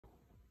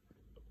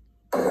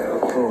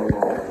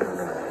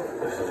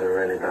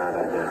a really bad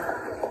idea.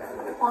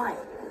 Why?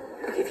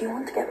 Look, if you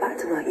want to get back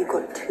to work, you've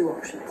got two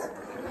options.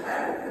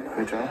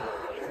 Which are?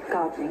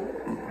 Gardening.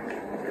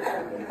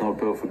 Not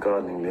built for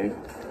gardening, Lee.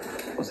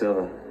 What's the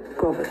other?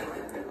 Groveling.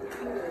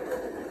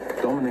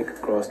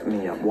 Dominic grassed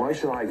me up. Why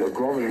should I go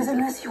groveling? Because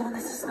unless you want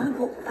this to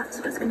snowball, that's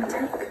what it's going to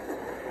take.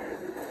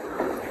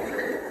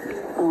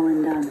 Oh,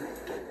 and,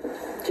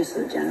 just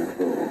as a general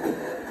rule,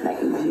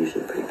 Megan's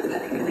usually pretty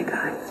pathetic kind of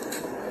guy.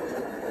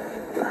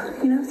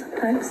 But, you know,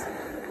 sometimes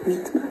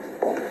means much.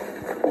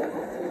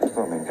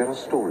 I mean, get our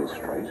story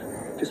straight.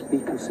 Just be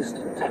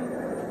consistent.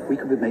 We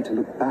could be made to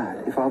look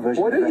bad if our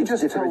version. Why don't you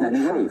just differ tell in the any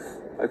way. truth,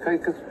 okay?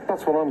 Because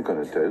that's what I'm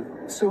going to do.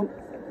 So,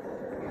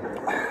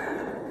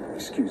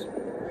 excuse me.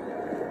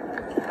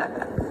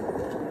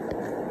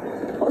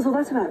 What was all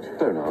that about?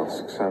 Don't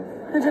ask, Sam.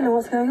 I don't know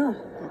what's going on.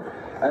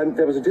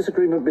 There was a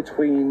disagreement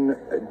between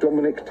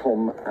Dominic,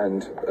 Tom,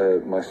 and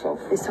myself.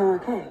 Is Tom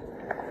okay?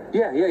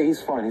 Yeah,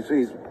 he's fine.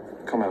 He's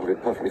come out of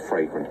it perfectly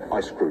fragrant.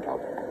 I screwed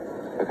up.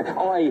 Okay,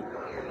 I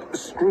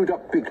screwed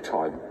up big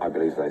time, I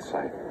believe they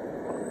say.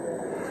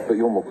 But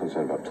you're more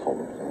concerned about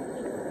Tom.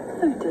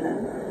 No,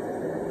 Dylan.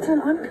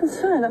 Dylan, I'm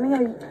concerned. I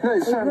mean, No,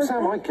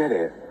 Sam, I get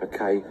it,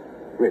 okay?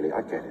 Really,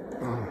 I get it.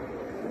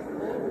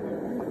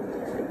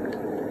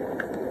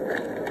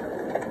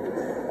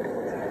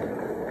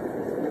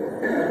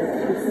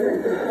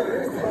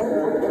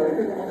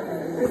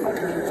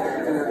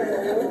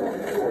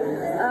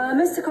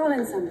 Mr.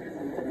 Collinson.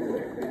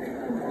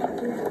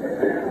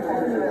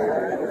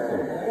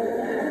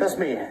 That's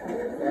me.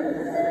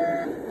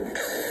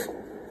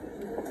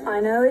 I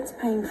know it's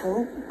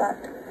painful, but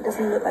it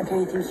doesn't look like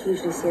anything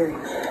hugely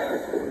serious.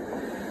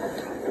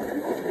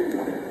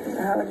 Does it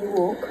hurt when you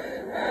walk?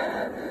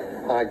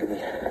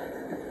 Agony.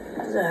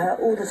 Does it hurt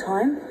all the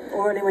time,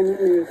 or only when you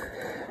move?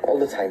 All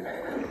the time.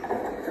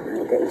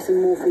 I'll get you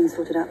some morphine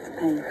sorted out for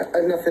pain.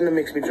 Nothing that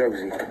makes me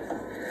drowsy.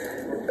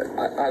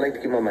 I like to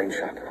keep my mind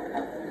sharp.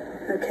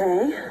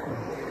 Okay.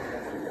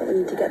 But we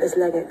need to get this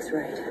leg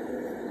x-rayed.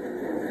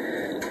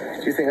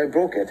 Do you think I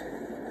broke it?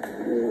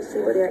 We'll see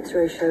what the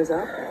x-ray shows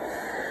up.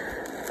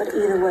 But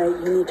either way,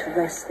 you need to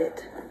rest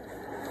it.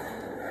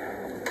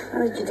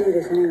 How did you do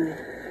this anyway?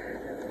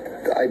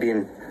 I've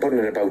been putting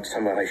it about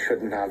somewhere I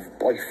shouldn't have.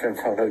 Boyfriend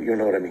found out, you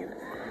know what I mean.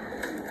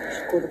 You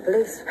should call the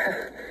police.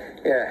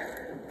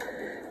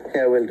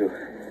 Yeah, will do.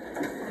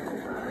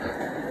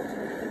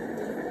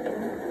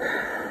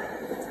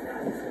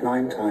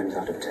 9 times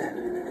out of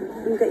 10.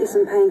 We'll get you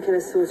some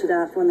painkillers sorted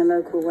out for when the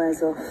local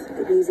wears off. The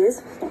good news is,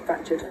 it's not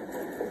fractured.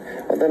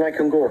 Well, then I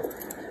can go.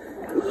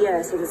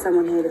 Yeah, so there's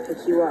someone here to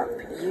pick you up.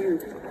 You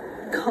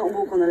can't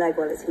walk on the leg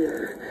while it's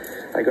healing.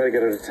 I gotta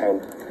get out of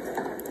town.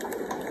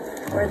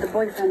 Or the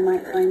boyfriend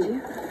might find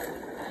you.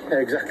 Yeah,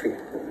 exactly.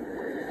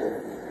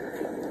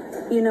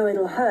 You know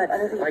it'll hurt. I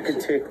don't think I can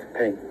take the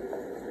pain.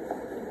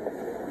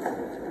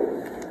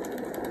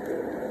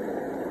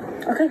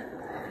 Okay.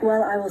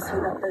 Well, I will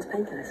sort out those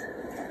painkillers.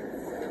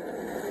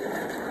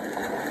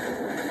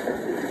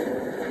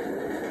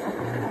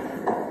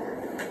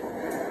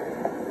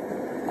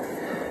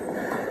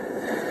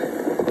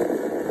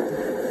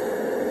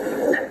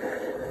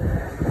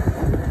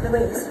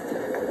 Louise,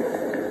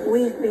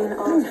 we've been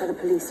asked by the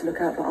police to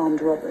look out for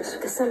armed robbers.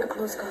 The Santa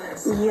Claus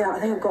guys. Yeah, I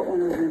think I've got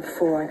one of them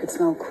before. I could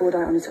smell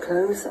cordite on his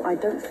clothes. I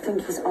don't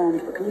think he's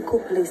armed, but can you call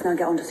police now and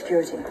get onto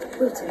security?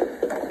 Will do.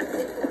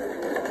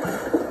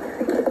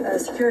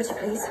 Security,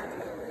 please.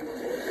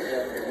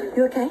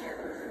 You okay?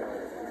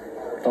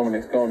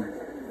 Dominic's gone.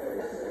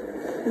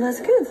 Well, that's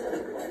good,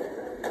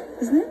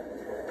 isn't it?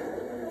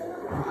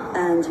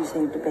 And you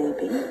saved a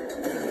baby.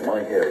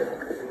 My hero.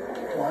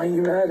 Why are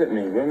you mad at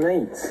me? We're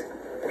mates.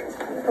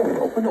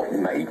 No, we're not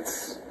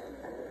mates.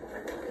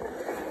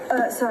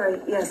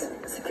 Sorry, yes,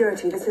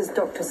 security. This is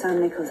Dr. Sam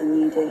Nichols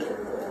in UD.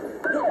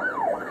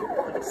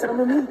 Sam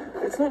and me?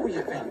 It's not what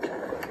you think.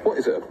 What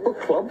is it, a book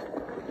club?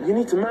 You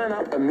need to man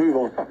up and move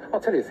on. I'll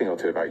tell you a thing or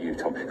two about you,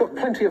 Tom. You've got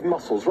plenty of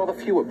muscles, rather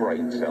fewer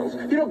brain cells.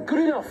 You're not good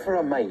enough for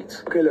a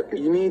mate. Okay, look,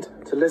 you need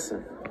to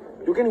listen.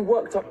 You're getting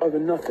worked up over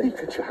nothing.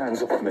 Get your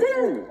hands off me.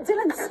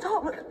 Dylan,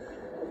 stop! Look,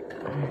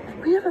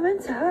 we never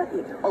meant to hurt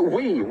you. Oh,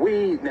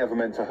 we never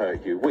meant to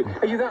hurt you.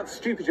 Are you that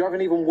stupid you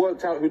haven't even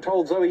worked out who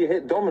told Zoe you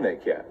hit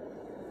Dominic yet?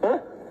 Huh?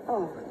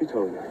 Oh. Who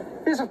told you?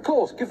 Yes, of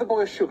course. Give the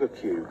boy a sugar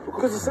cube.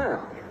 Because of Sam.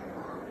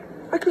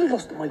 I could have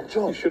lost my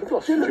job. You should have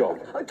lost your job.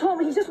 Oh, Tom,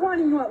 he's just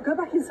winding you up. Go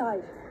back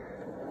inside.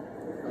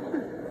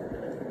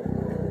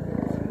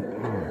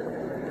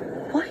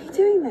 Why are you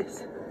doing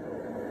this?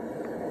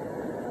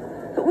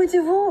 But we're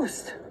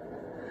divorced.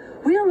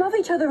 We don't love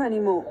each other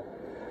anymore.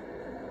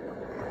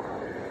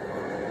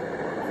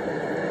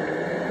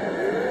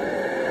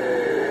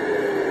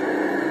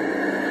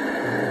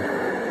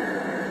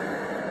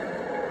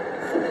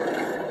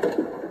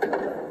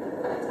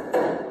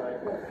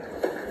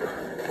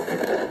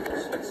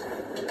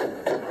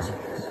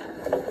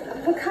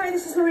 Okay,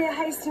 this is Maria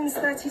Hastings,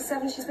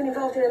 37. She's been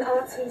involved in an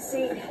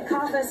RTC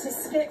car versus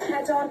skip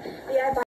head-on. The airbag